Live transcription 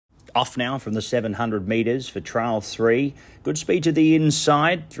off now from the 700 metres for trial 3. Good speed to the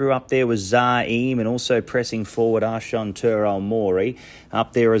inside. Through up there was AlAin, and also pressing forward AlAin.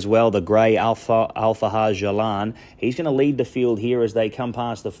 Up there as well, the grey AlAin. He's going to lead the field here as they come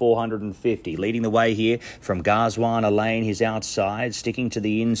past the 450. Leading the way here from AlAin, his outside. Sticking to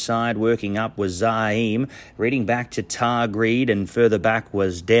the inside, working up was AlAin. Reading back to Targreed, and further back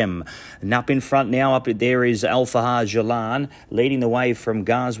was Dem. And up in front now, up there is AlAin. Leading the way from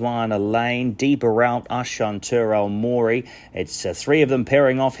AlAin. Deeper out, AlAin. It's 3 of them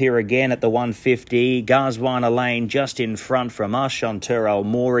pairing off here again at the 150. AlAin just in front from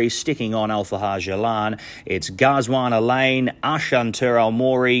AlAin, sticking on AlAin. It's AlAin,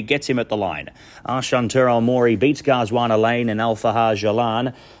 AlAin gets him at the line. AlAin beats AlAin and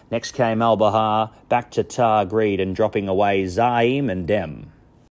AlAin. Next came Al Bahar, back to Targreed, and dropping away AlAin and Dem.